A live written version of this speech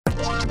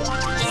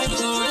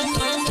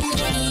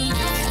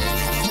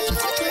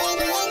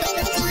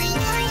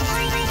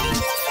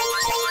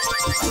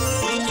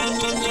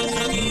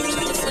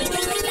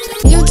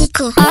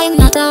Beautiful. I'm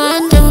not the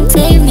one, don't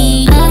blame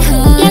me.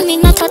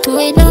 Yameii not that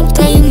way, don't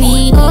blame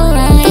me.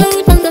 Alright,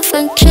 load on the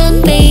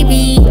function,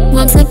 baby.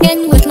 Once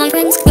again with my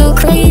friends go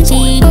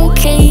crazy.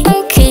 Okay,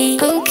 okay,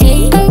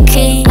 okay,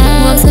 okay.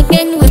 Once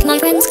again with my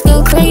friends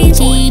go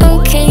crazy.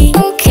 Okay,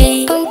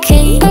 okay,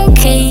 okay,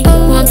 okay.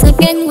 Once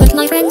again with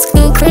my friends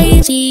go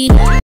crazy.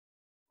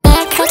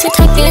 Back at it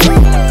again.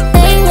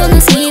 They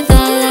wanna see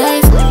the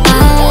life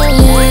I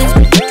live.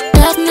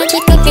 That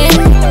magic again.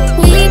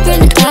 We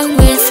bring it down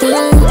with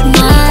all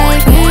my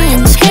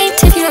friends.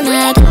 Hate if you're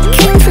mad.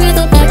 Came through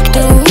the back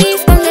door. We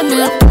found them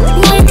up.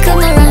 Might come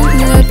around.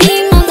 Your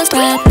beam on the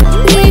strap.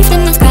 Leave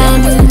in the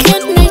ground. You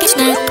can't make it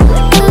snap.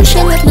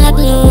 Ocean with mad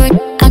lord.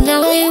 And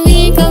away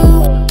we go.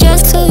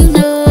 Just so you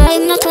know,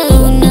 I'm not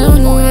alone no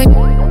more.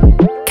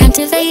 Can't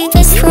evade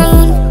this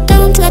throne.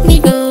 Don't let me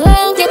go.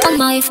 I'll get on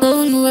my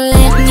phone.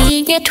 Let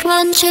me get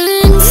one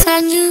chance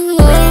and you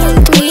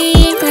won't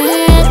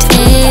regret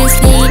this.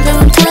 They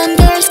don't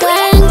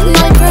understand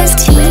my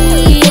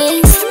prestige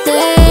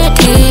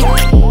aesthetic.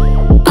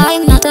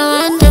 I'm not the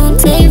one, don't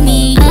blame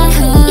me.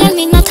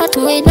 Yameii not that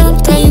way,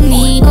 don't blame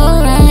me.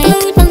 Alright,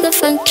 load on the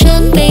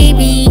function,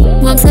 baby.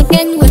 Once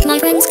again with my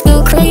friends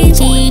go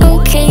crazy.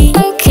 Okay,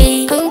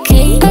 okay,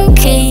 okay,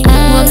 okay.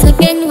 Once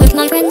again with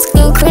my friends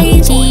go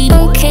crazy.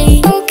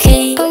 Okay,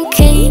 okay,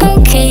 okay,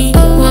 okay.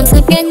 Once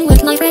again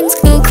with my friends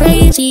go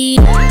crazy.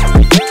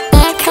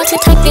 Back at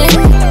it again.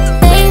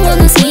 They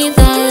wanna see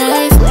the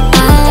life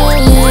I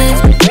live.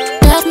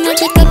 That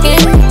magic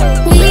again.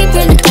 We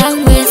bring it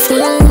down with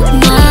all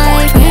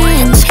my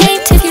friends.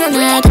 Hate if you're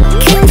mad.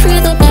 Came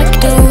through the back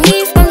door.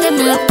 We found them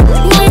up.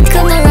 Might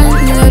come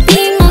around. Your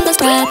beam on the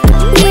strap.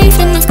 Leave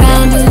in the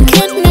ground. You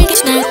can't make it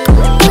snap.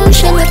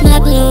 Ocean with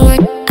mad lord.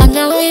 And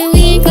away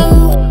we go.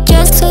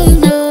 Just so you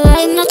know,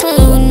 I'm not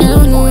alone no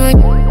more.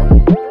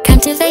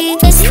 Can't evade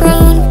this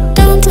throne.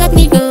 Don't let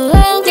me go.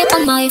 I'll get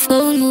on my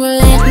phone.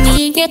 Let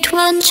me get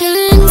one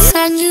chance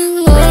and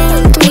you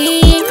won't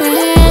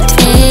regret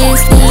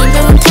this. They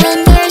don't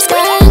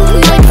understand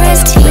my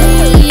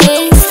prestige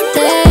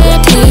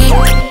aesthetic.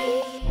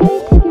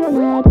 If you're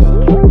mad,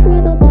 came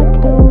through the back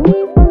door. We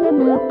found them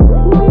up.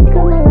 Might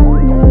come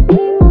around. Your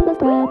beam on the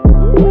strap.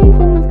 Leave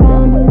in the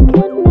ground. You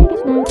can't make it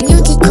snap.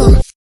 Beautiful.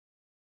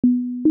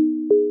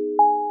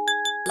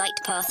 Light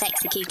path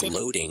executed.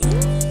 Loading.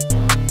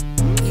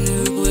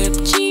 New whip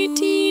GT.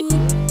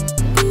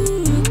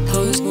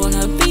 Hoes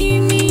wanna be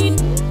me.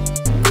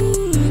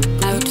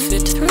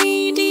 Outfit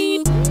 3D.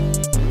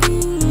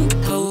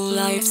 Whole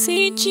life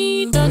CG.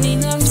 Done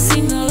enough,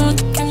 seen a lot,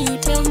 can you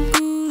tell?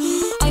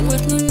 I'm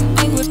with moon,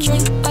 I'm with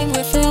drink, I'm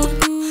with Phil.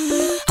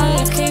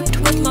 I escaped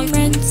with my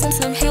friends and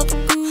some help.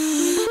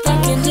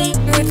 Back in the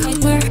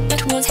earth where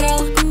it was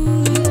hell.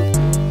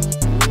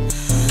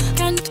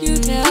 Can't you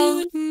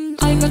tell?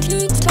 I got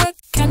you stuck,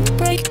 can't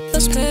break the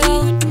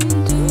spell.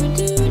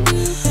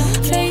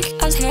 Fake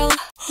as hell.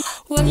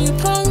 When you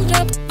pulled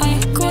up, I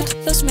caught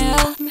the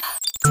smell.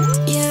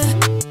 Yeah,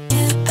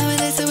 I'm a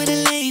dancer with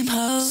a lame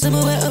hoe.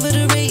 Somewhere over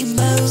the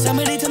rainbow.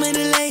 Somebody told me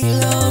to lay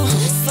low.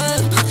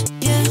 Fuck,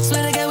 yeah,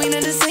 swear to God we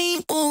not the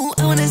same. Ooh,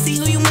 I wanna see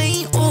who you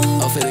made.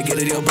 Ooh, I'm finna get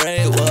in your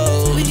brain,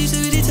 whoa. when you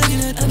say we did touch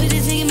it up, I bet they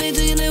taking me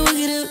to you and walk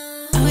it up.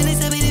 I when they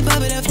stop it, they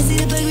pop it up. I see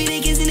the plug, we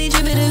they kiss and they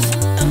drip it up.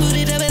 I'm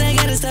booted up and I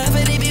gotta stop.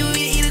 But they be with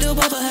me to eat it all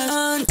pop a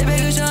house. They back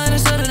showing the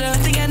shoulder up. I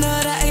think I know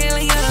that I can't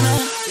let you know.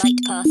 Light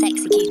path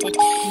executed.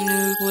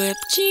 New whip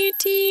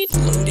GT.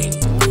 Loading.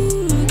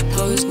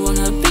 Hoes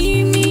wanna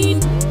be me.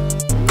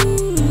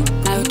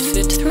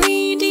 Outfit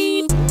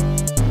 3D.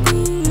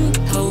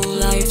 Whole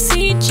life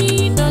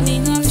CG. Done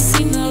enough,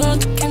 seen a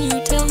lot, can you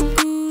tell?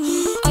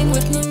 I'm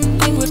with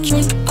moon, I'm with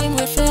drink, I'm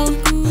with Phil.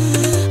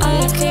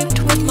 I escaped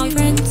with my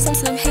friends and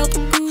some help.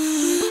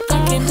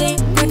 Back in the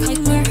earth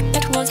where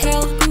it was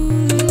hell.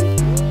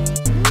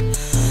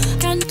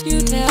 Can't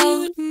you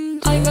tell?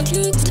 I got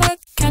you stuck,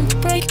 can't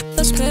break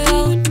the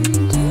spell.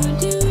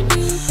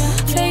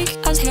 Fake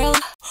as hell.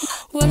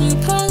 When you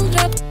pulled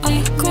up,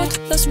 I caught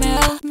the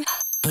smell.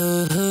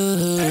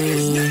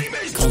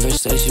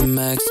 Conversation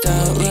maxed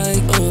out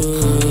like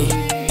ooh.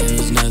 It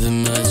was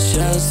nothing much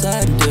else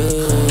I do.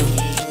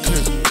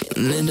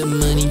 And then the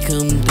money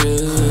come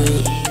through.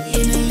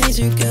 And the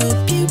laser go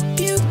pew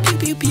pew pew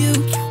pew pew.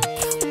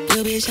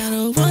 Yo bitch, I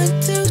don't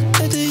want to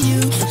talk to you.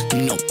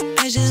 No,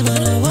 I just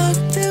wanna walk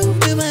through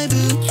with my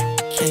boo.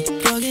 Hey,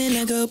 walking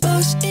like a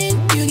boss and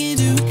you can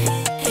do.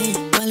 Hey,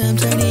 while I'm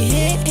turning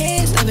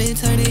heads, I've been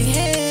turning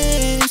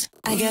heads.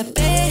 I got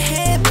bad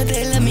head, but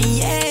they love me,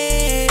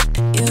 yeah.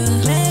 Yeah,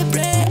 lab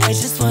red, I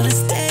just wanna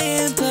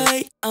stay and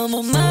play. I'm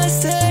a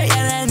monster,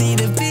 and I need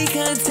to be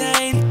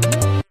contained.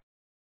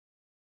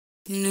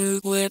 New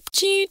whip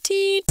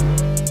GT.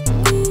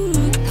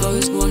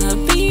 Hoes wanna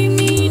be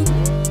me.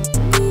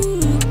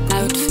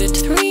 Outfit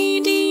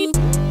 3D.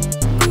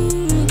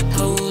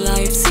 Whole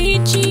life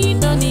CG.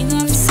 Done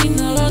enough, seen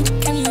a lot,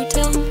 can you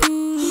tell?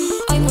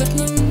 I'm with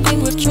moon,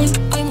 I'm with drink,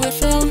 I'm with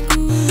Phil.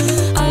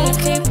 I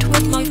escaped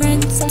with my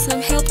friends and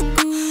some help.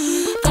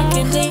 Back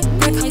in the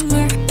earth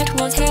where it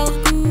was hell.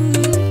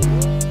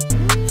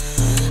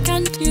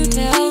 Can't you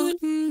tell?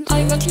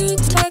 I got you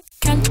stuck,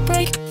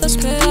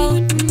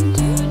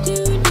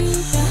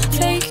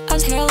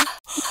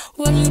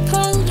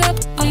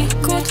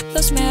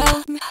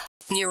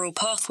 neural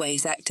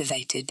pathways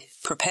activated.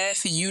 Prepare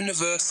for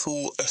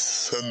universal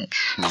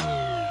ascension.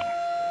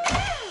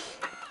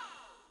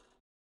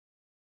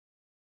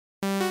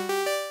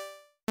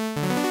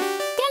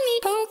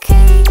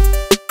 Okay,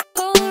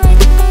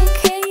 alright,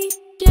 okay.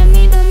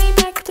 Yameii, love me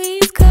back,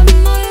 please come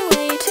my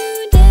way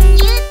today.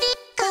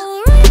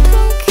 Alright,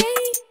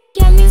 okay.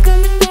 Yameii's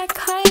coming back,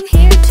 I'm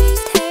here to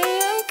stay.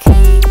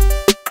 Okay,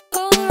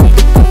 alright,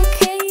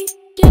 okay.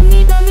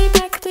 Yameii, love me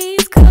back,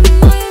 please come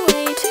my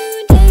way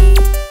today.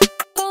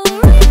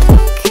 Alright,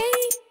 okay.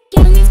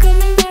 Yameii's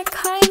coming back,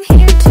 I'm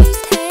here to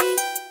stay.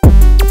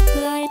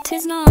 Light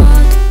is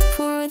not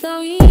for the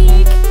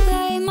weak.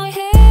 Lay my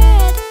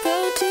head,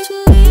 go to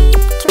sleep.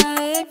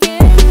 Try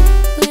again,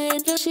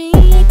 little sheep.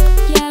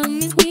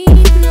 Yameii's weak,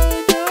 no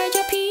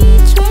Georgia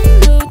peach. One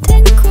note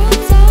and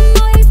calls on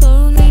my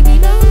phone. Baby,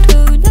 don't go,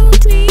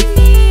 don't leave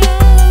me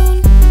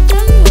alone.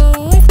 Don't go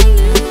if they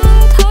knew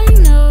what I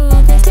know.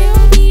 They'll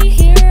still be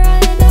here, I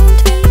don't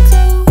think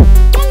so.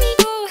 Yameii,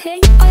 go, hey,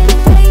 I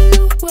don't play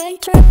no way.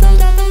 Triple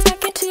double,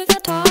 back it to the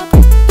top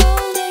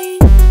all day.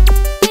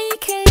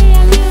 AK,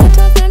 Yameii, let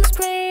all them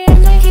spray.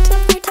 And I hit the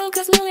portal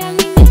cause little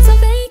Yameii needs a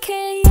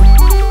vacay.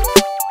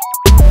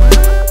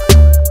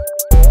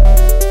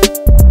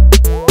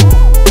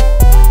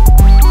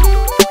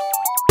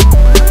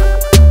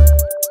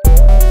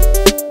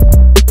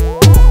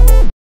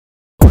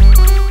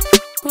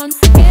 Once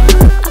again,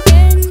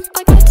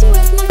 I got you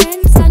as my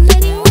friends, and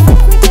then you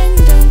pretend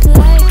don't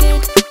like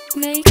it.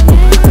 Make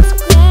amends,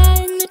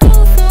 then it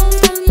all falls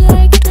down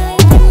like a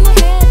lead in my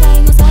head.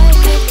 I must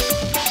like it.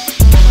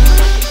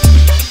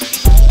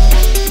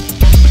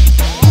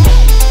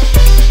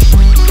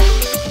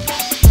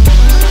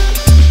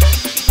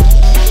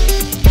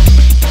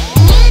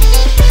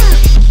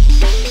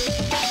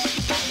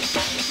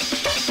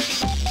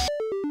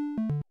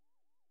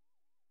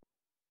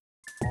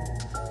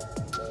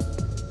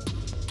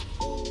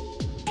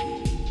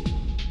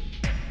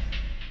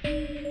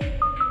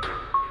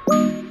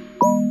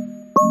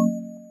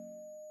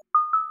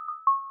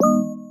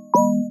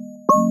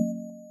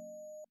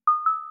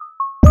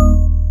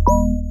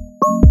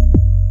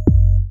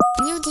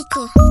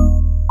 Musical.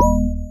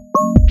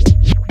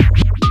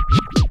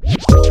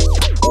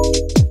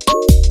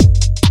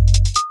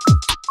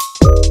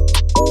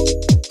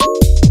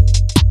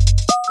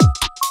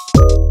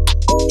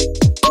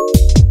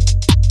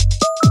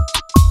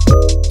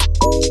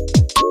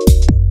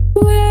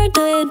 Where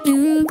did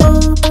you go?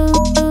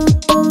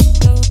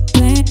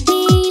 Let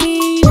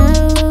me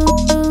know.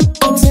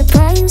 I'm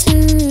surprised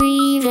you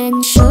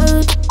even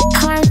showed.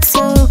 Heart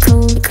so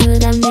cold,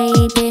 could have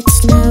made it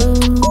snow.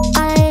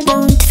 I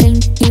don't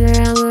think you're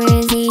a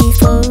worthy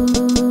foe.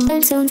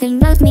 There's something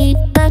about me,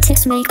 but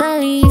it's make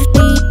believe.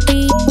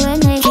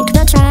 When I hit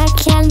the track,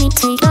 can we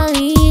take a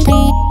lead?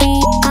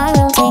 I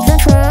will take the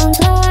throne,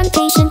 slow and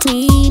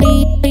patiently.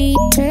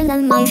 Turn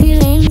on my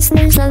feelings,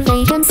 there's a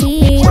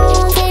vacancy.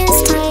 All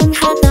this time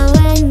had the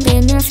wind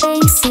in your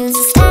faces.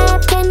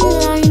 Step in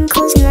line,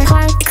 cause your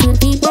heart could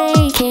be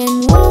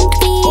breaking. Won't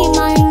be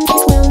mine,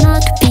 this will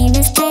not be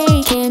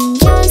mistaken.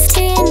 Just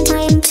in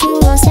time to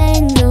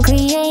assemble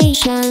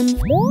creation.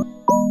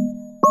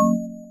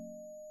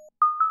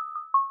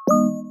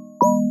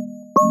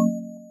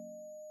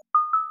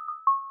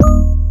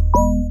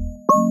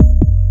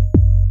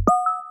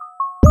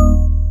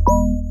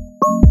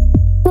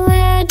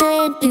 Where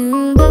did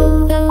you go?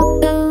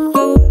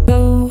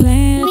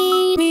 Let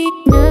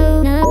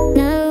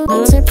No.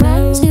 I'm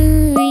surprised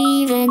you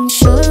even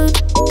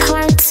showed.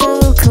 Heart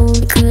so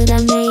cold, could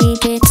have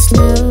made it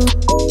snow.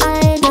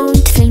 I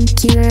don't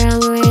think you're a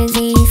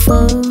worthy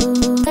foe.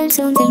 There's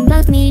something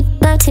about me,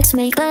 but it's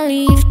make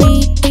believe.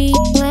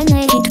 When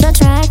I hit the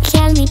track,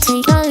 can we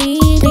take a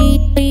lead?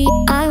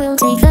 I will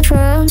take the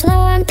throne,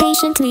 slow and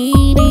patiently.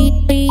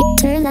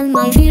 Turn on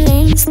my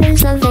feelings,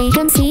 there's a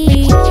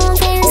vacancy. All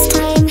this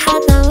time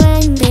had the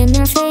wind in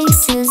your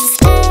faces.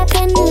 Step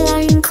in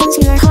line, cause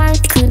your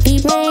heart could be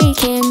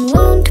breaking.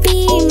 Won't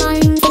be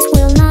mine, this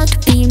will not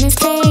be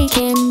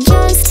mistaken.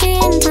 Just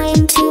in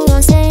time to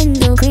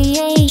assemble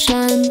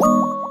creation.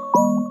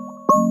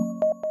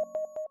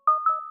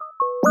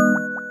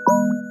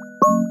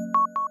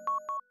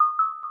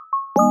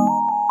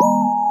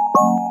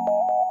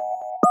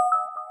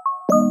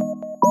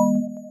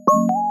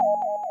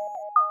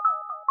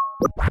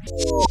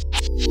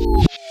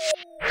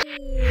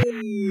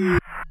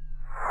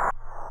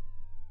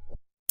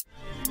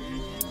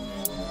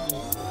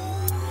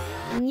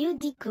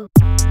 Musical.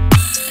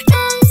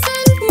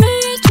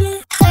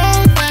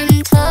 Urban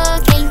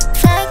talking,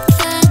 fuck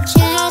the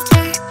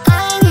chatter.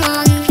 I'm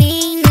on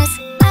Venus,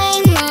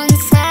 I'm on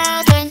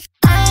Saturn.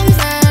 I'm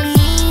the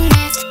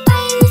meanest,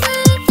 I'm the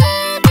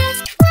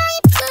baddest.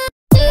 Right to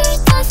the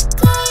dust,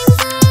 climb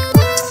the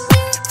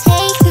ladder.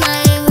 Take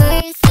my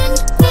words and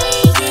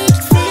make it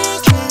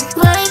flicker.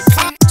 Wipe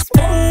that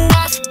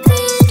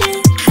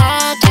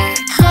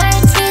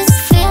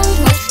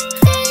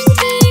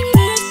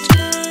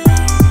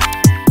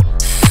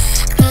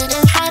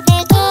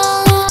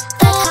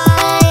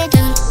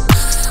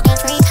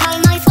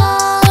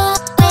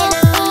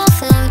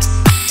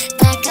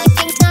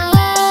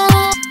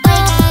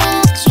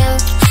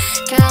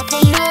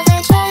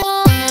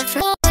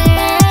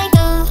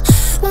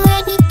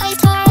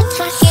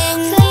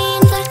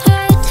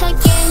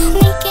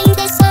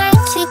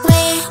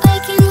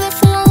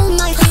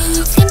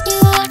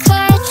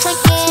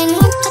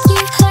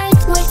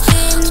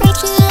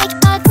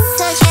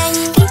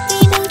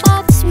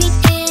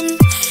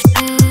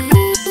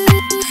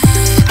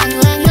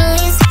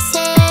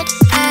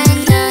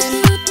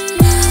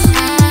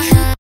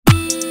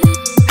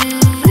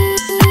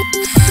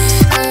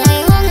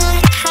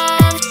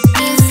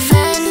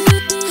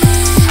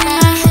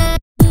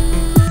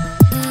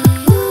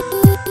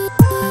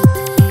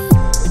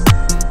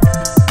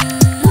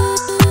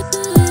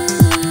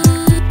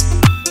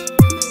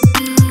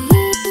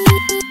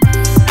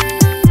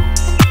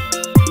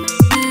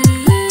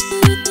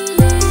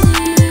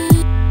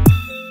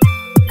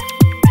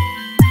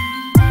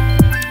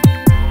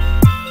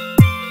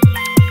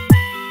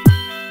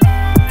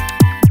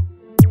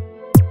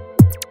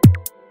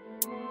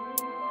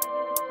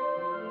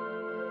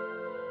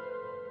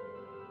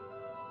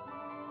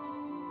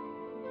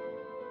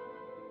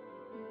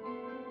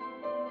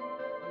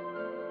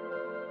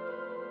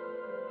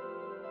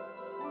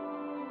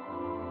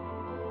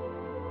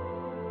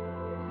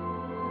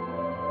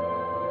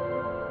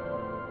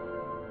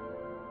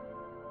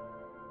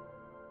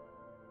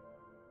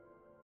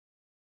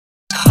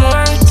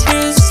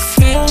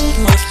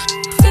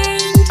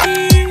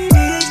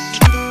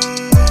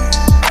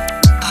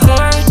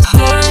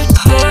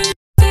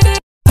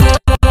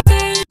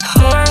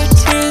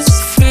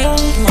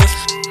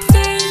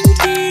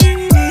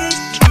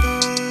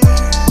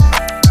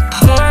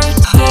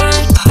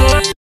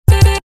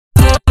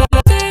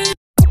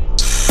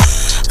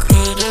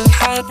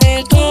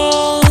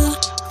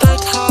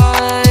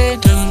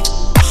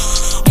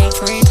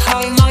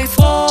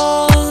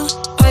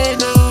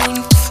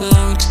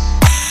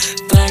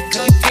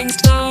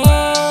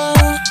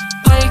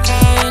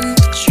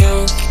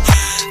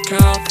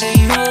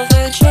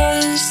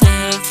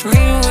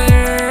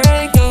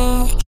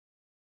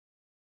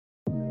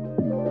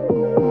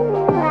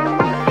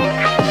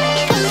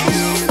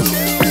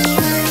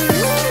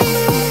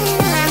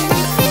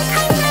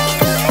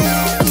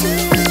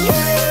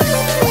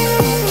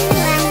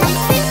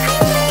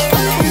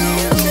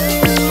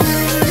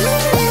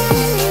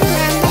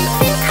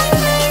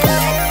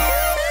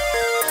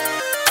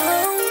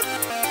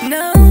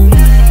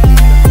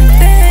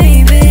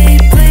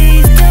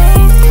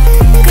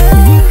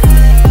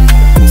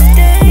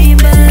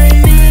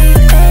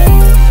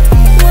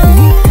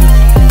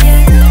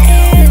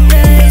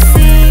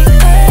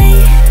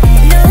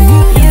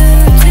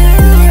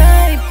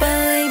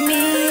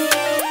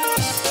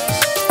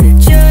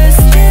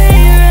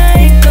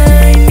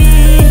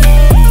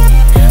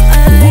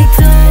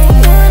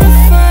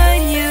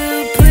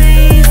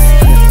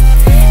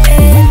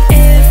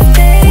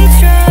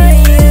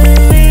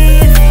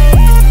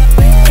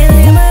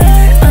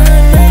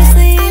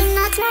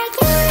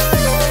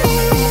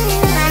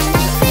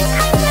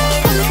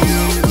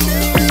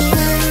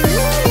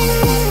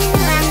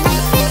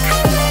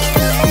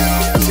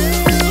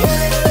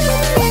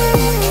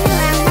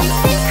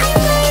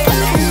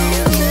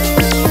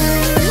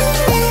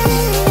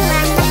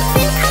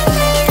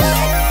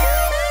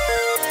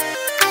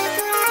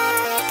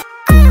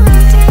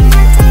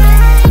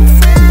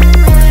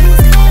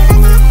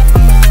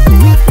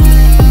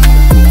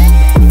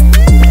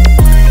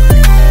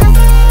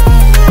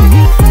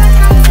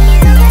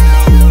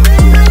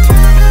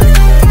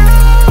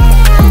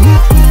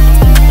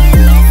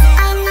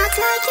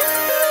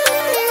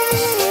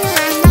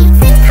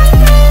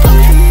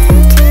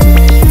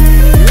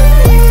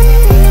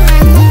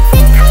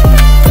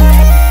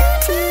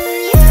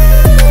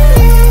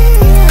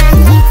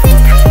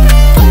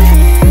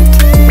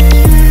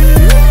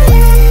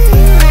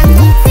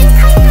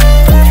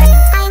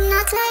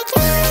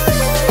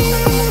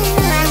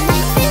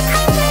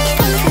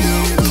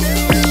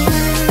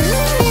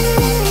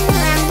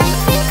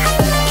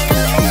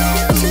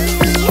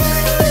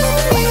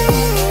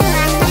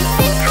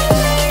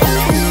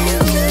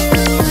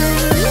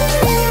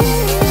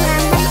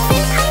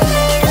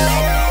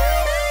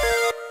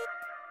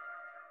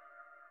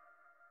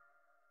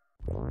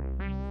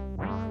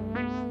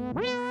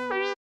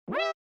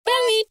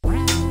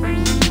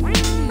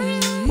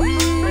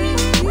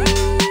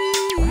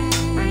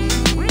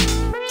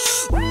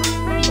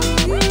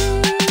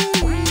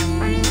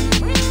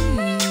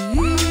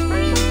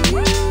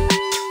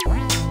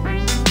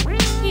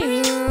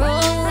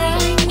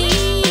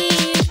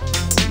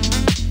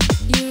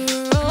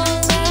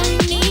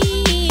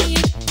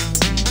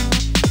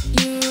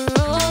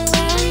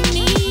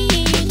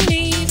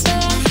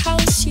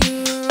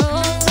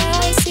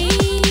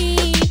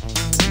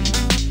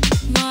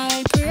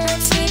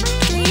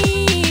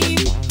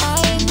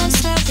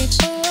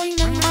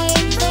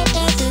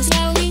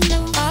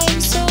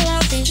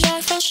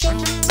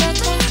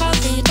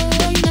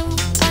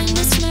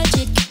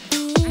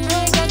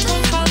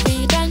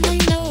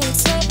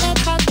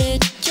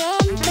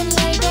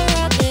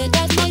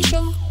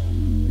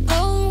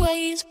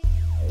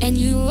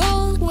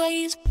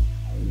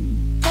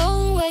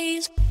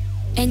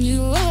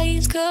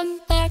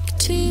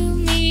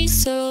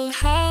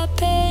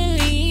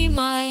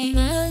my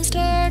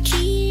master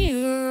key.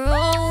 You're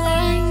all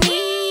I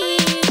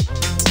need.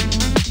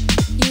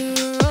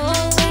 You're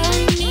all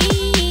I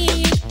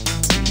need.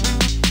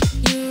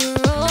 You're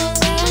all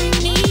I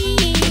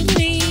need.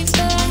 Leave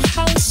the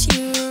house.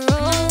 You're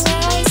all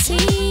I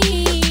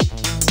see.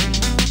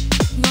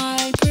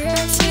 My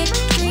perfect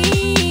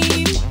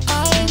dream.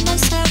 I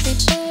must have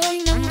it. Oh,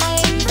 no,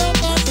 I'm the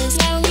best.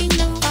 Now we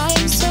know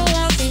I'm so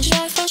lavish. I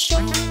for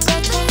sure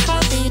gotta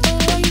have it.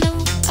 Oh, no,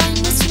 I'm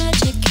this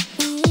magic.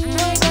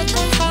 I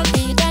gotta have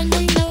it, and I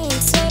know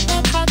it's a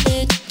bad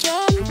habit.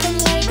 Jumping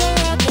like a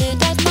rabbit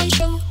at my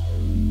show.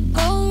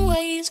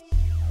 Always,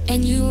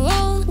 and you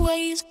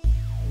always,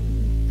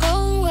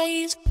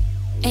 always,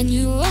 and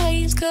you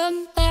always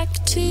come back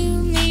to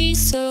me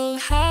so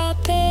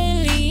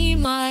happily.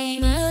 My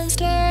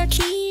master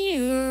key,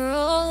 you're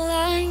all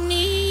I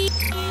need.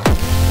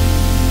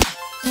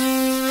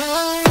 You're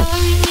all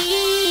I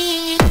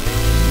need.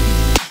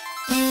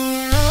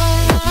 You're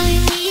all I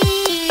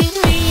need.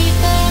 Leave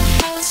the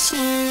house,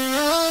 you're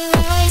all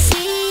I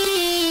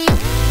see.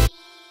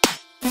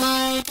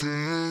 My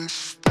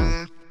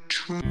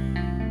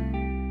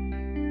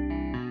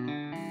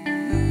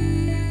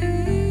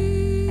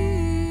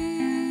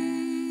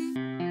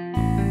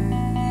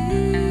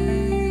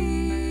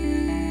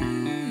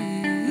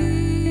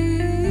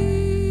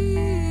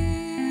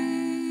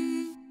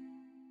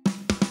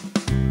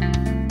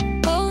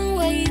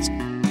always,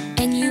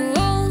 and you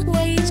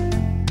always,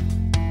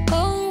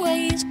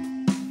 always,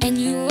 and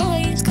you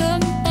always come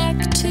back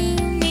to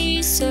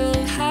me so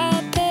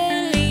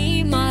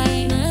happily.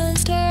 My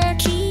master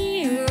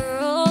key, you're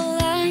all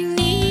I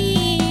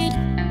need.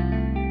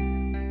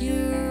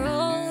 You're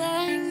all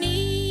I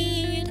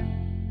need.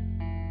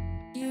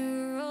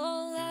 You're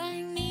all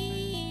I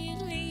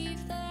need.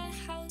 Leave the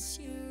house,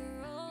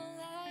 you're all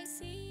I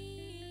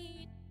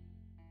see.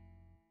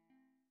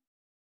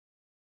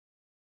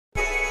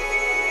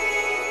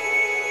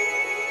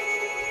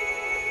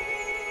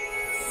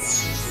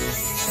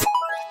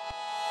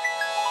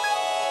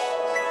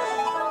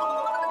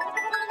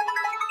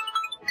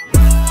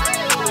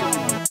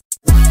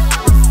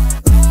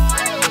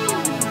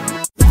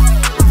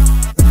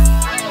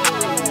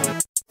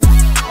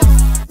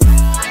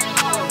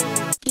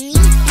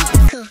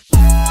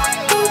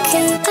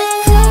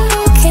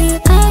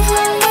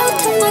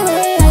 Out of my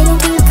way, I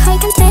don't think I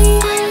can stay.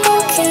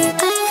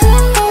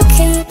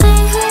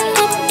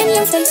 Up in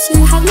your face, you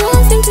have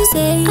nothing to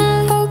say.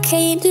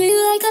 Okay, do you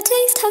like a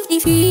taste of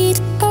defeat?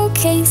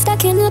 Okay,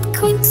 stacking up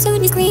coins so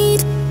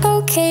discreet.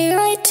 Okay,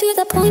 right to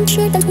the point,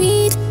 short and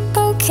sweet.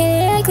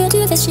 Okay, I could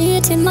do this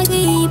shit in my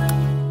sleep.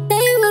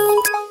 They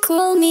won't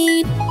call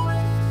me.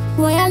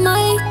 Why am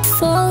I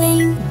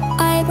falling?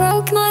 I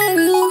broke my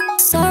rule,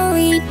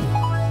 sorry.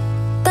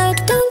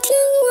 But don't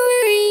you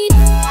worry.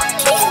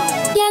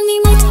 Yameii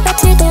might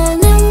bet it all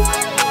now.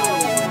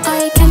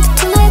 I can't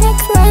turn my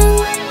back round.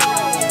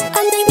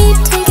 And they be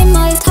taking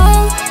my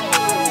style.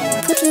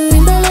 Put you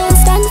in the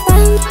lost and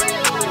found.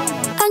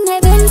 And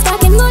I've been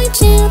stacking my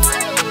chips.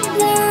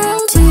 They're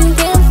all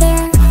together.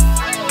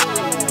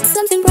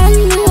 Something brand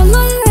new on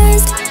my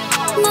wrist.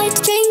 Might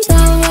change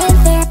the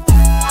weather.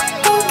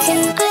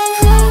 Okay,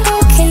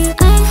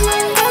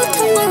 out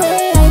of my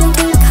way, I don't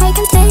think I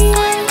can stay.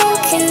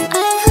 Okay,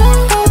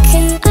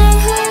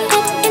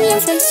 up in your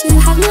face, you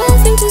have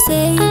nothing to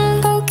say.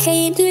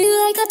 Okay, do you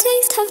like a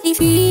taste of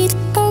defeat?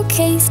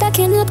 Okay,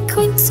 stacking up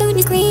coins so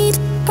discreet.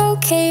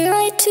 Okay,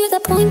 right to the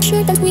point,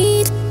 short and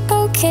sweet.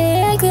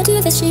 Okay, I could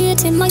do the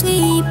shit in my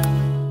sleep.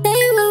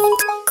 They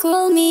won't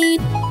call me.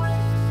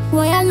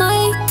 Why am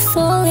I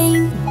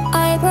falling?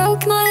 I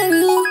broke my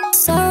rule,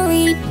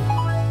 sorry.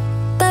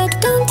 But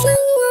don't you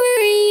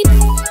worry.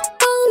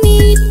 All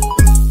me,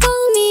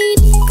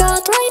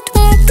 got right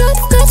back,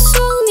 got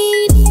soul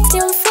meat.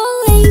 Still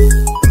falling,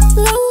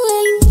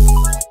 rolling.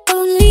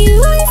 Only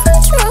life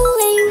is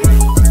rolling.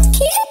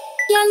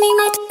 Yameii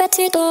might bet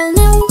it all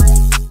now.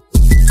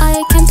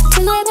 I can't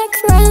turn my back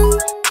round.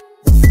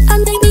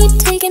 And they be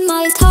taking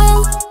my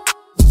style.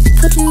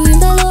 Put you in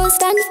the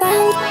lost and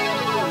found.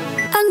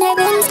 And I've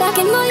been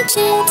stacking my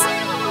chips.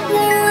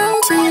 They're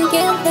all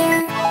together.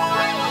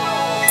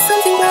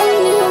 Something brand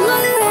new on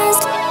my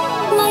wrist.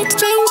 Might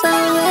change the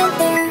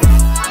weather.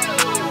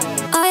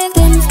 I've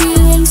been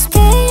feeling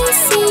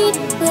spacey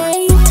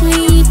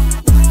lately.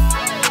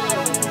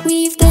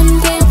 We've been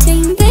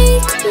getting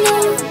baked, no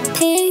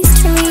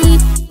pastry.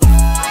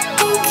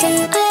 Okay,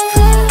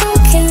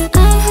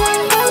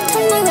 out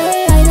of my way,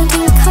 I don't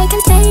think I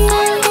can stay.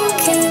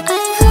 Okay,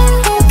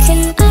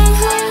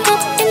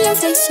 up in your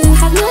face, you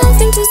have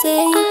nothing to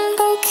say.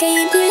 Okay,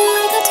 do you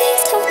like a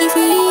taste of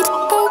defeat?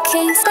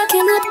 Okay,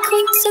 stacking up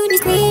coins so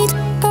discreet.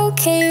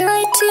 Okay,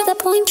 right to the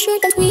point,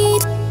 short and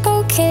sweet.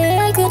 Okay,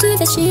 I could do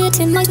the shit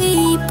in my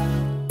sleep.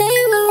 They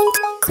won't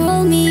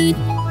call me.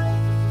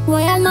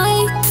 Why am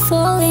I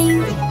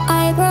falling?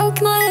 I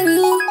broke my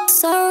rule,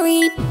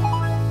 sorry.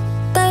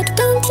 But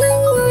don't you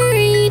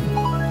worry.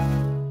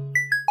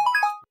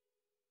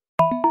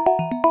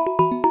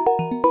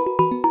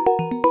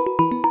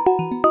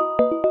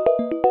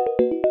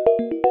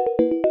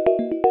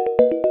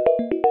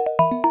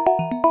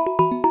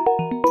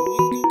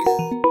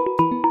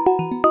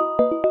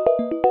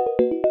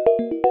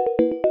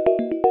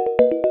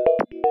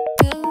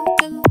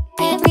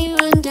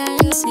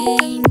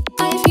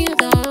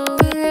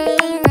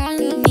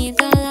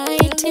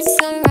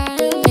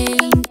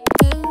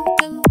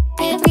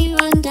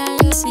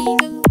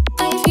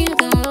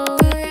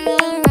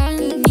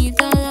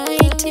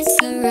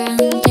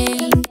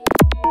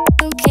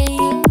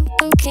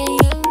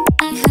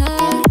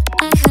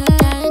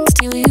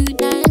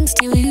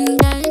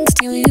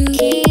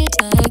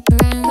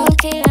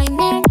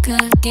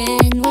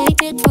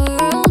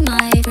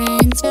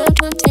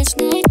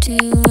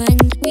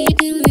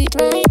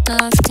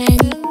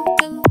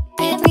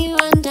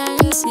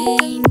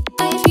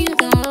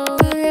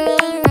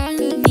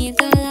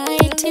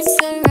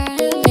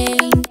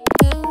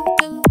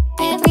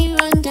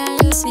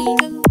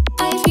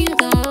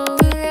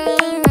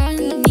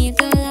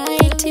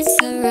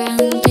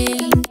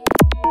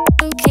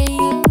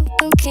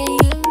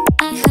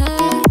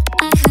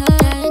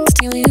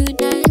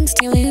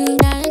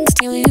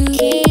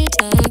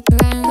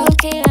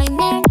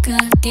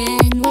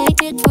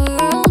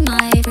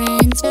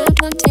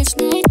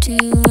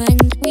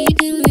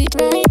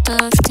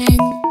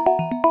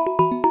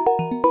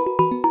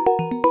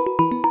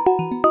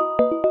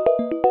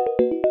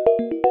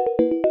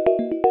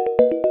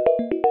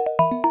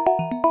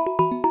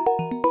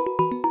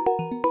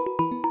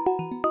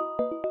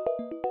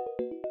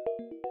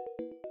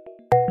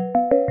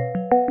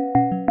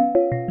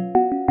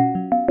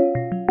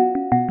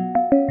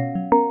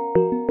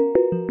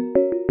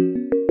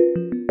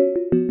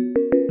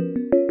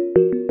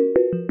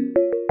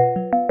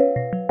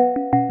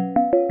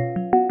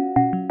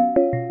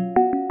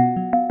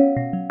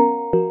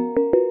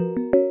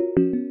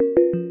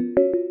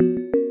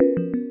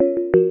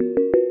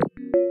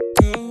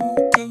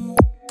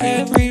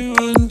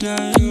 Everyone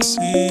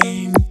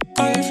dancing,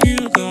 I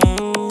feel the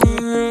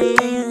world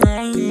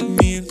around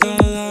me, the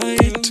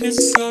light is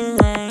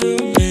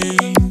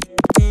surrounding.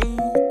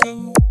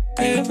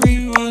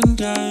 Everyone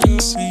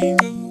dancing,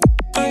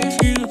 I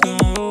feel the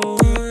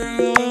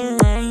world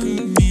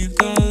around me,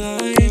 the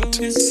light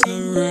is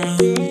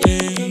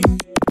surrounding.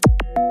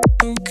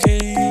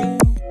 Okay,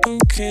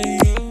 okay,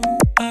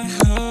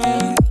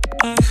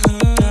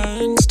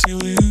 dance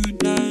till you,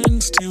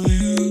 dance till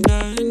you,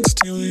 dance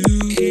till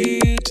you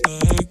hit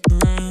the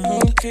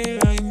ground. Okay,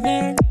 I'm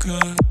back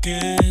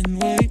again,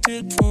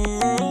 waited for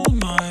all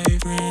my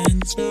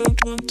friends. Don't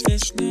want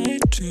this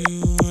night to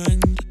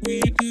end,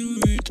 we do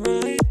it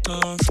right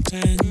off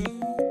 10.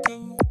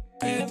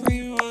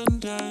 Everyone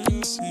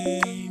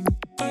dancing,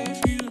 I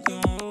feel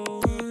the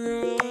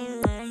world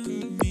around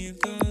me,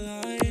 the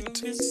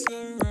light is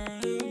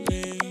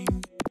surrounding.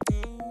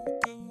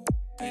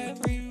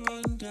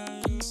 Everyone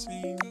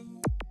dancing,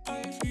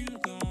 I feel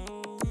the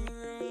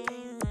world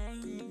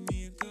around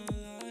me, the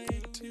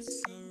light is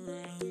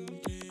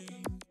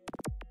surrounding.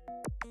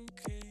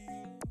 Okay,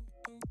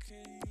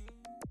 okay,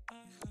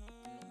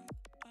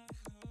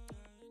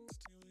 dance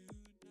till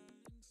you,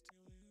 dance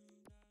till you.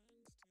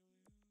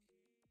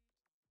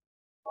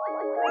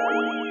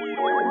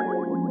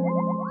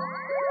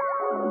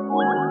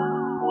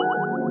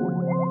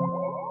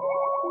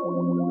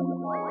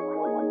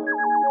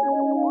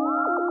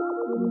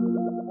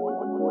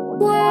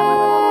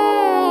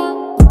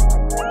 Wow.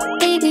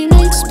 Baby,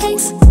 make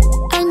space,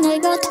 and I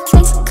got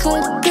face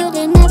card good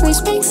in every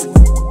space.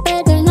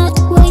 Better not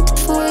wait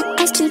for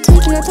us to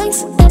take your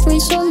place. Every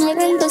song I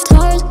rain the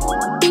stars,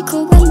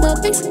 equal rain the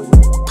bass.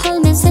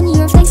 Palm is in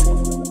your face,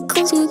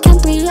 cause you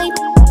can't relate.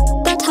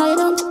 But I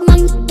don't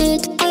mind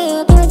it,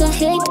 I adore the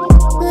hate.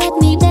 Let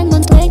me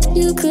demonstrate,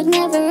 you could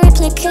never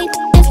replicate.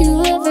 If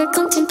you ever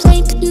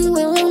contemplate, you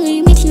will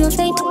only meet your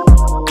fate.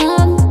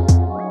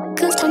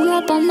 Cause I'm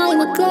up on my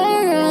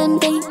McLaren,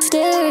 they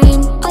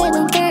staring. I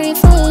don't care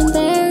if I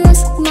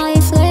embarrass my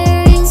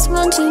flair is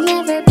one to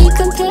never be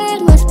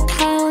compared with.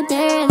 How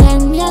dare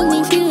them,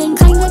 Yameii feeling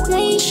kinda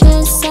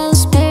gracious, I'll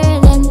spare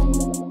them.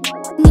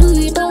 Knew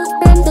it all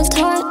from the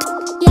start,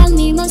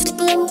 Yameii must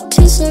blow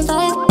to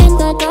survive. In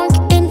the dark,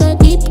 in the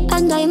deep,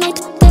 and I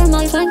might tear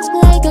my fangs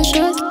like a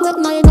shark. With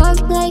my bark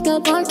like a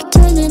bark,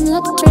 turning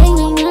up,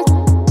 draining up.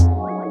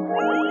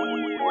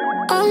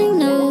 I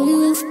know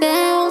you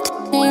felt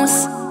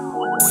this.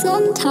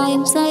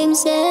 Sometimes I'm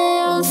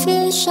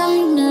selfish, I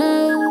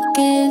know.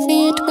 Give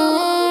it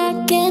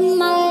back in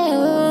my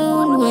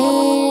own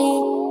way.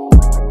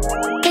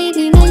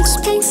 Baby, make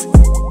space,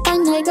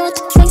 and I got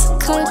face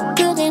card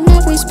good in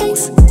every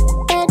space.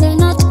 Better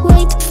not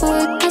wait for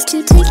us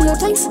to take your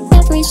place.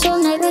 Every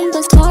song I rain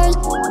the stars,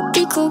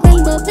 equal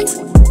rain the bass.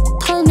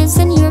 Palm is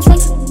in your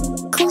face,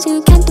 cause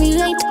you can't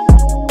relate.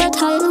 But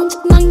I don't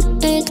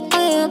mind it,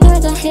 I adore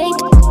the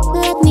hate.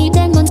 Let me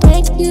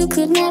demonstrate, you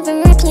could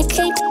never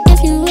replicate.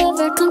 If you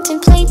ever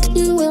contemplate,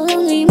 you will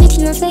only meet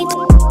your fate.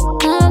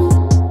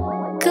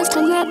 Cause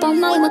I'm up on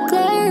my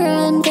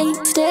McLaren, they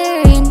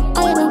staring.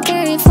 I don't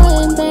care if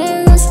I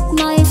embarrass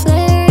my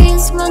flair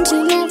is one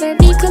to never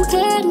be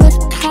compared with.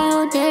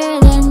 How dare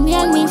them,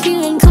 Yameii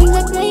feeling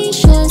kinda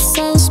gracious,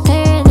 I'll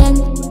spare them.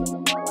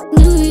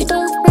 Knew it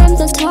all from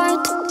the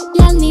start,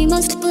 Yameii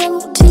must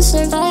blow to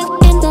survive.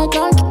 In the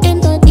dark,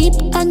 in the deep,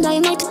 and I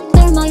might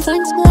tear my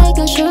fangs like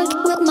a shark.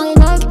 With my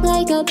bark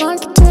like a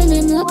bark,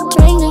 turning up,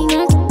 draining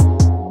up.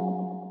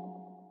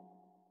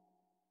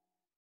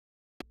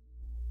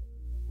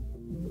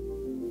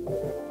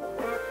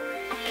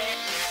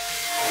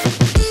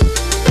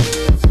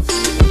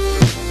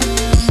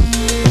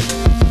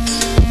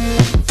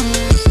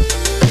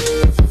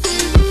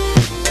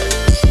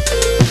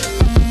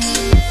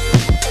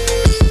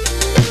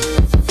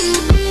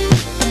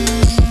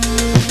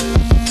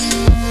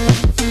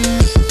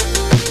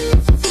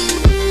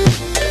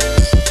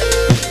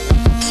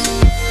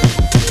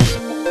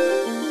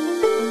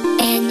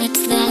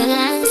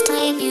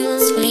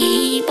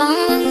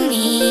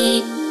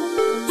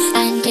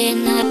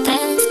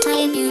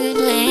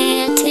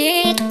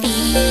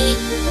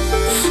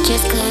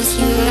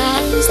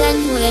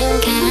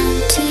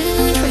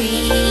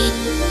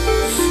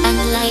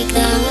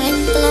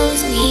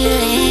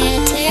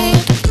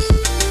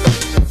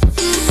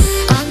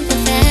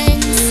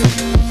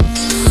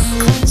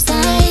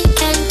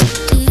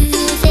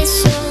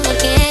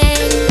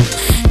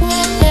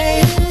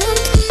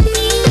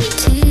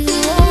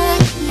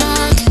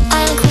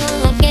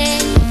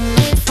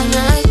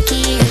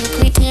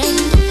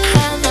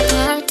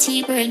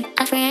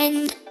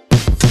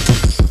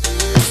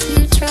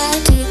 You try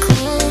to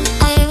call,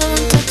 I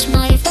won't touch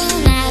my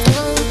phone at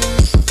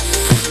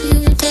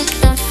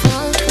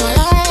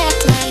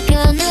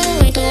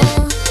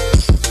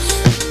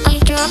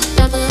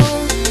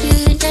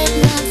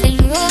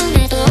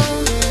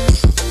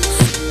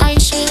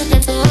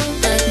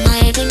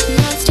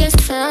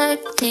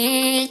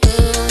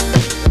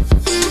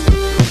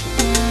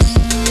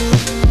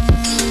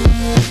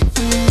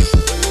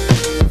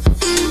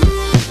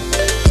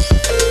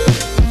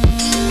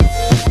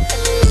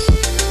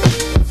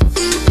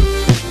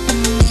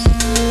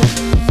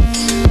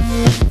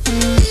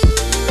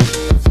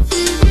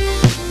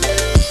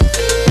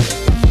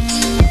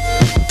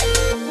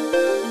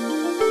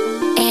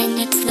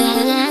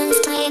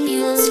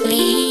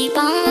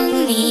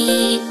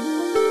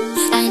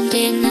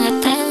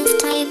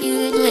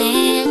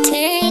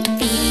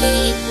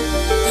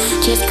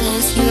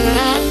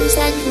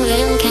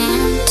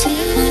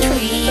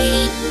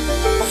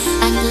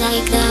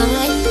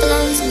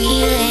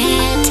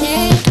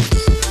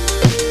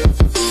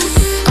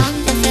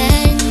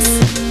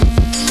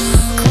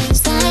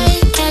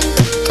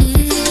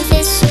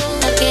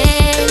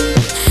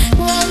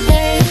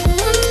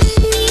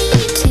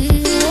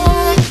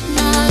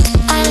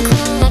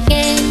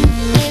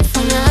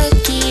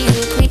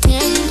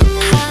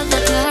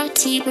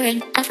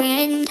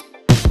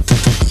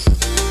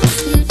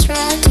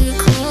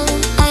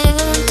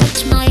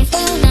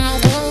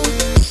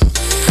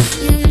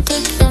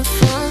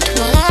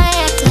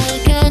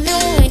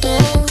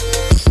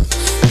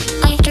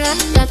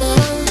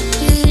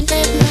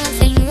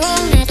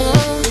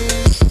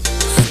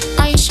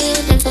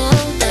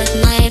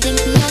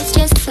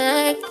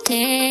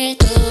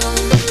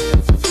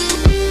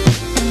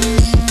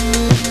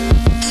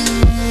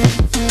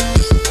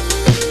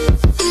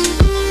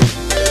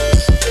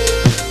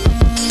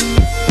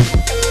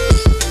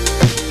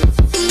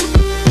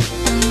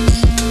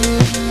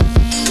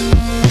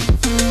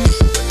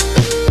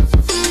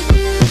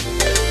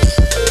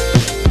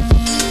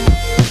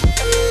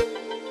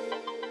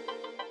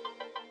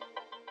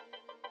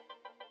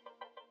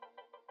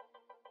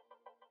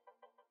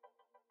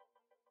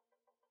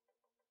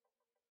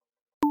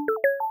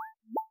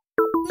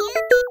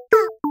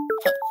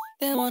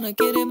They wanna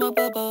get in my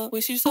bubble.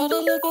 Wish you saw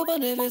the look up on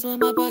their face when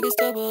my pockets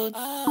doubled.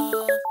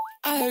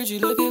 I heard you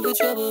looking for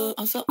trouble.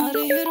 I'm so out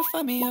of here to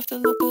find me, have to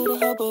look through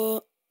the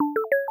Hubble.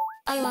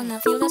 I wanna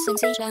feel the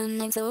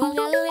sensation. I'm so old,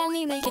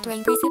 Yameii, make it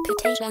rain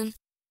precipitation.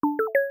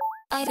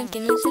 I think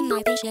I'm losing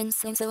my patience.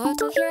 I'm so hard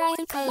to hear, I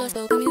think I lost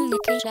all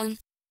communication.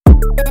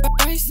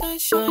 Bright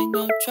sunshine,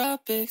 no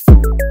tropics.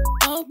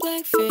 All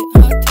black fit,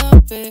 hot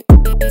topic.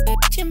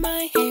 In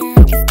my hair,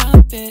 I can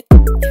stop it.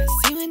 Yeah,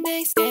 see when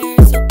they stare,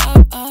 so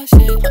oh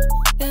shit.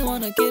 They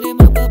wanna get in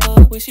my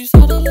bubble. Wish you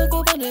saw the look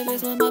up on their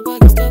face when my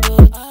pockets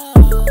doubled.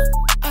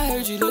 I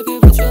heard you looking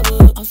for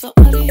trouble. I'm so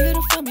out of here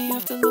to find me,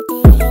 have to look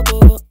through the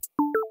Hubble.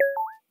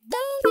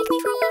 Don't make me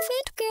from a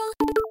fit girl.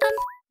 I'm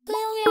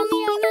Lil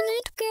Yameii, I'm a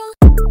it girl.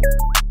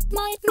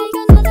 Might make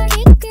another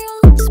hit girl.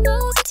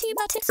 Small city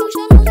but it's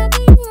social on the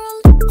big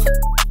world.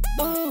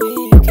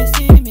 Oh, you can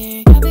see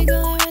me. I be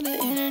going around the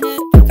internet,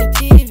 like a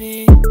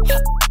TV.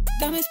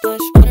 Diamond splash,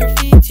 water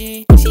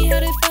Fiji. She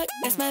had it fucked,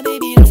 that's my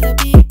baby, that's a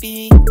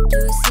BB.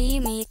 You see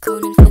me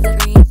calling for the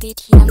repeat.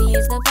 Yameii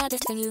is the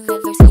baddest thing you've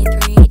ever seen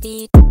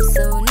 3D.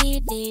 So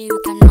needy, you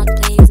cannot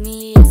please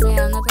me. Yes, I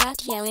am a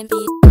brat, yelling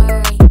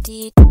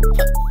beat,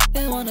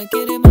 They wanna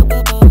get in my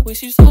bubble.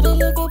 Wish you saw the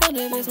look up on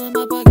their face when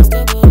my pockets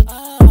doubled.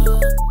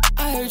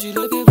 I heard you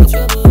looking for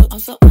trouble. I'm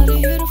so out of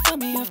here to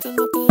find me, have to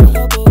look through the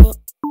Hubble.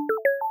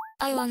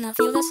 I wanna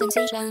feel the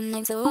sensation.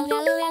 I'm so old,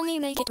 Yameii,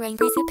 make it rain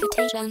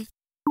precipitation.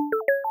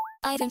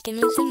 I think I'm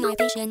losing my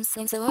patience.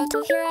 I'm so hard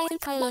to hear, I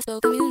think I lost all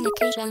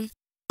communication.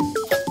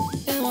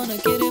 They wanna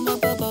get in my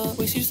bubble.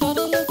 Wish you saw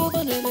the look up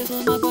on their face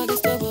when my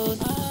pockets doubled.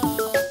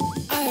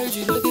 I heard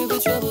you looking for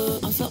trouble.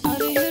 I'm so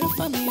out of here to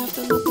find me, have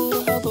to look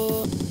through the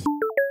Hubble.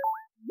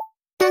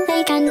 And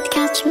they can't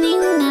catch me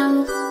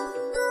now.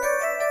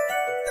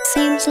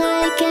 Seems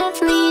like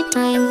every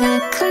time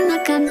the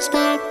karma comes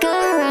back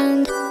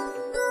around.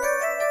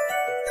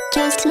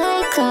 Just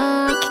like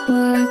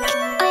clockwork,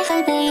 I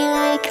hope they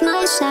like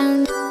my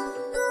sound.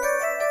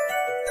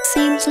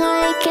 Seems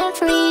like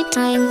every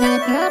time the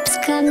drops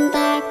come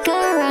back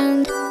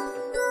around,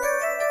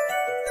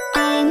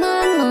 I'm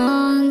a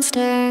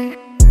monster.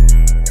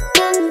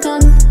 Gun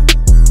gun,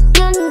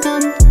 gun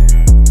gun,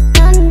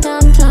 gun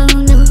gun,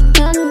 oh no,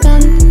 gun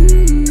gun,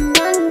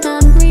 gun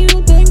gun,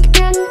 real big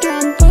gun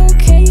drum.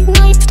 Okay,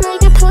 might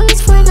strike a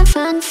pose for the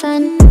fun.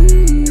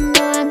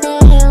 What the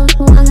hell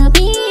wanna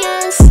be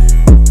us?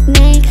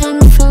 Make them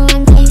fall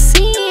when they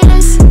see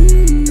us.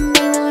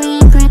 They will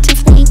regret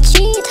if they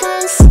cheat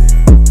us.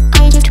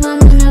 I just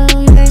wanna know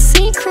your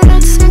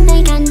secrets, and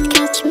they can't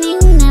catch me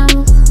now.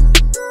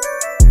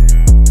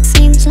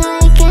 Seems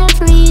like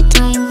every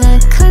time the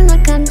karma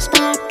comes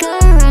back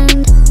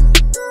around.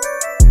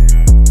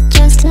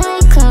 Just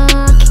like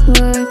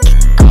clockwork,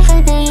 I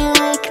hope they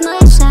like my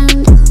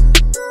sound.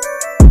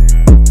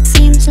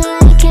 Seems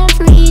like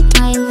every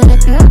time the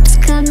drops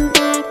come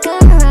back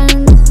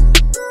around,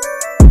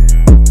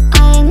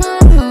 I'm a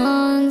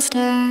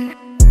monster.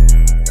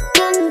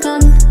 Gun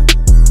gun,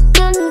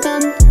 gun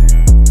gun,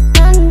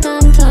 gun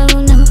gun,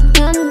 oh no,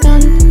 gun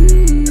gun,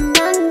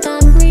 gun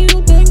gun,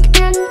 real big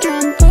gun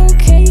drum.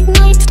 Okay,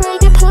 might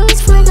strike a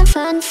pose for the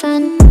fun.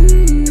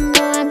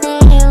 What the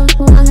hell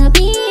wanna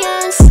be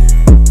us?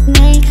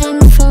 Make them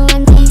fall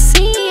when they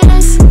see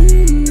us.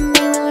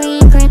 They will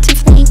regret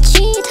if they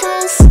cheat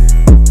us.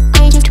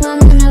 I just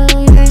wanna know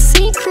your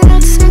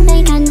secrets, and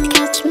they can't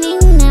catch me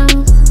now.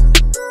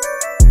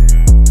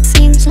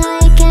 Seems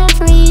like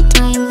every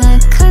time the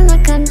karma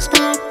comes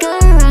back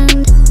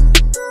around.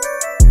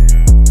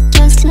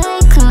 Just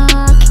like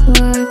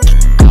clockwork,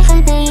 I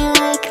hope they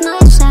like my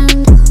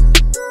sound.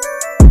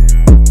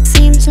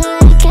 Seems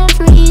like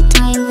every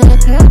time the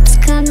drops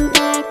come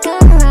back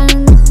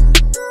around,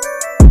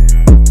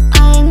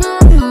 I'm a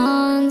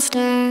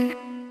monster.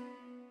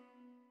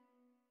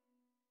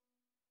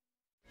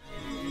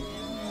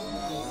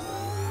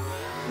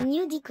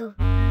 New Dico.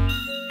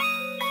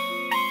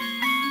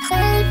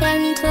 Heard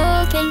them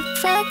talking,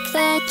 fuck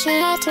the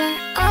chatter.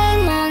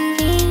 I'm on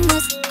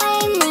Venus,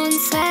 I'm on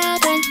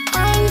Saturn.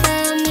 I'm the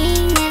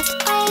meanest,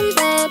 I'm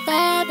the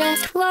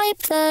baddest.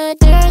 Wipe the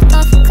dirt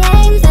off,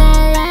 climb the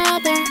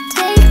ladder.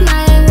 Take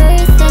my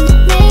worth and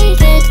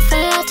make it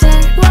fatter.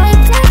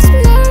 Wipe that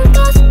smirk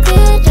off,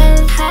 could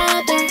have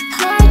had her.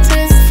 Heart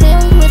is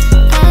filled with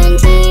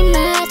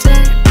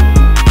antimatter.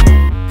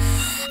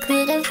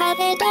 Could have had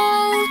it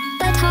all,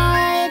 but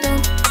I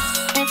don't.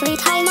 Every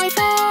time I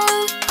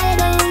fall, I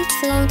don't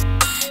float.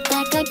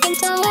 Back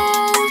against the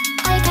wall,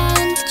 I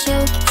can't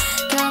choke.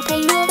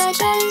 Dropping all the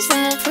gems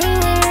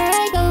everywhere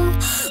I go.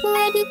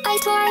 Where do I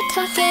start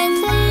talking?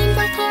 Playing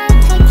the part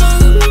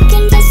again.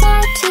 Making this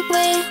arctic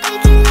way. I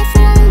can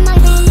feel my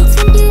hands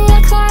into a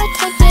cart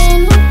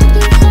again. What do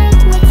you hurt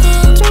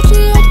within? Try to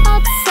let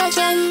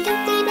oxygen. If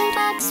they don't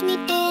box me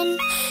in.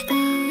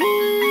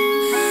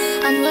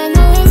 And when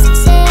all is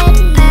said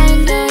and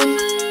done,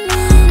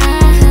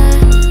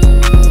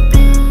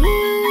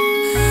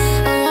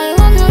 all I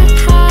wanna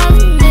have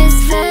is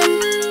fun.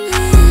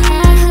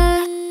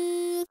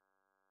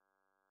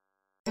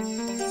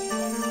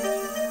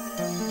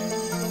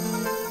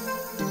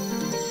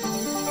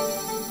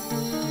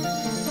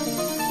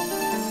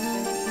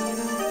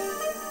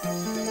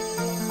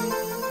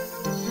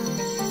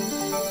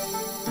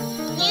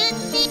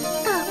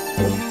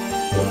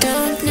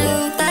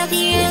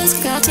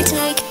 else got it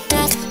like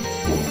that.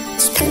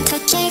 Spent a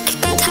check,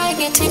 but I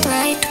get it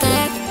right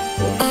back.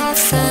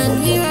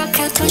 Often we rock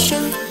out a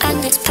show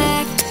and it's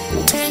packed.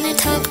 Turn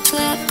it up,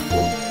 clap.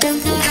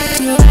 Don't know how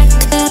to act.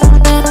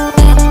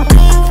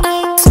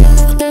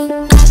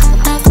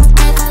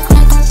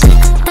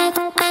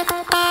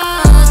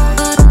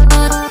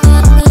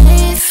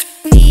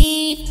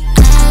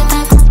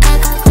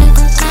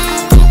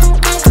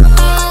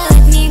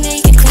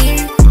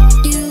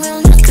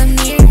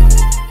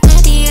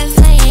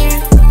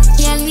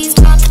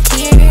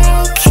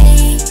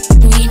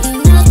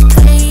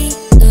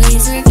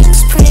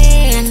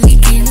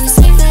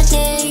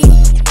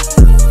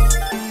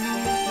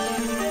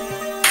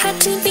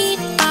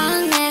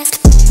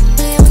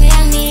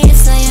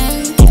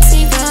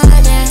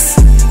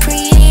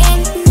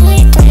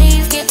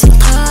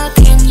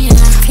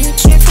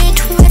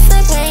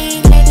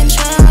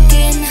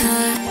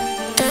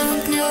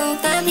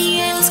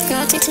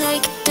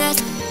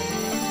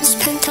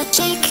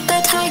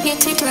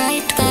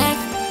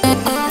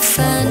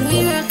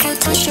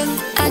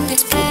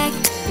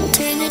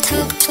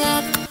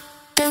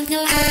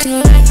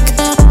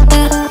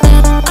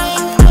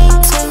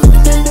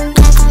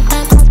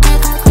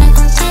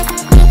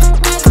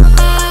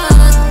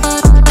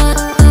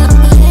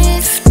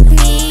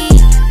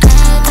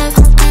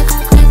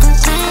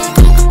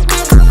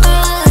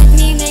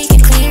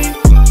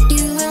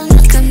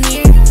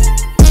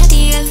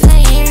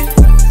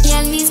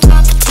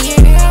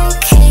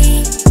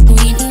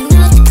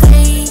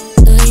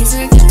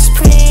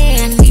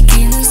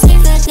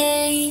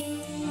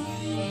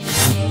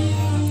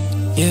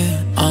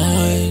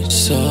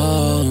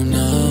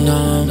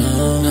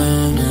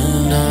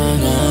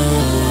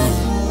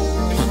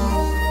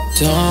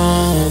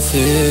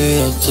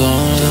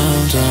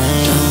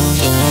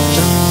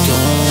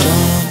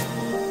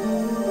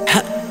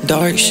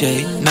 Dark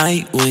shade,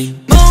 night wing.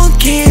 Moon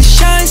can't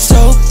shine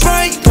so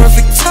bright,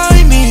 perfect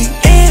timing.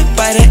 And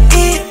by the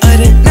end of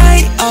the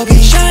night, I'll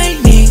be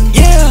shining.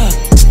 Yeah,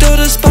 stole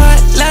the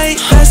spotlight,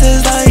 fast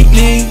as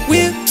lightning.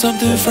 With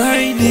something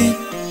frightening.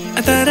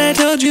 I thought I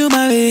told you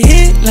my big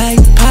hit like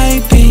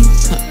piping.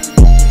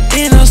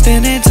 And I'm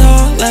standing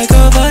tall like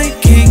a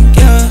Viking.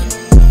 Yeah,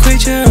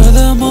 creature of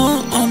the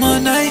moon on my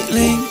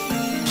nightling.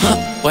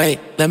 Wait,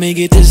 let me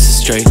get this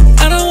straight.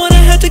 I don't wanna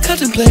have to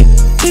contemplate.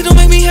 Please don't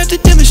make me have to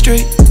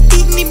demonstrate.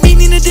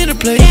 Eating a dinner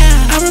plate.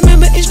 Yeah. I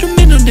remember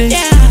instrumental days.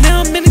 Yeah.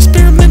 Now I'm in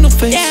experimental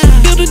phase. Yeah.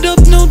 Build it up,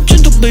 no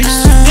gentle bass.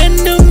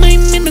 And no main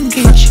mental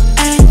gauge.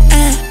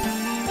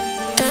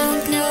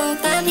 Don't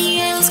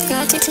nobody else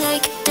got it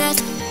like that.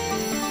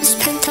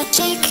 Spent a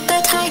check,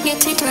 but I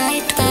get it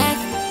right back.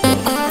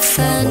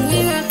 Often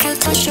we rock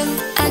out a show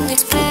and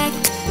it's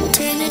packed.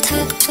 Turn it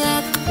up,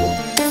 clap.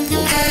 Don't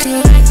know how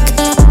to act.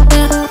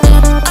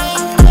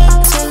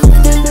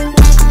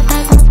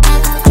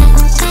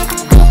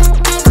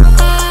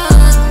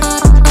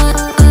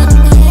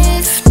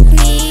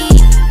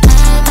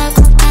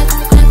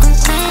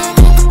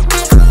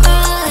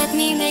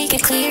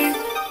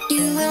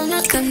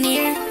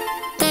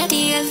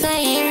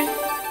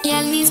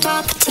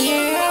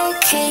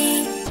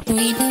 Okay,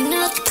 we do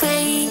not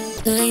play.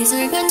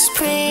 Laser gun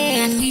spray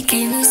and we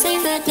can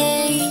save the day.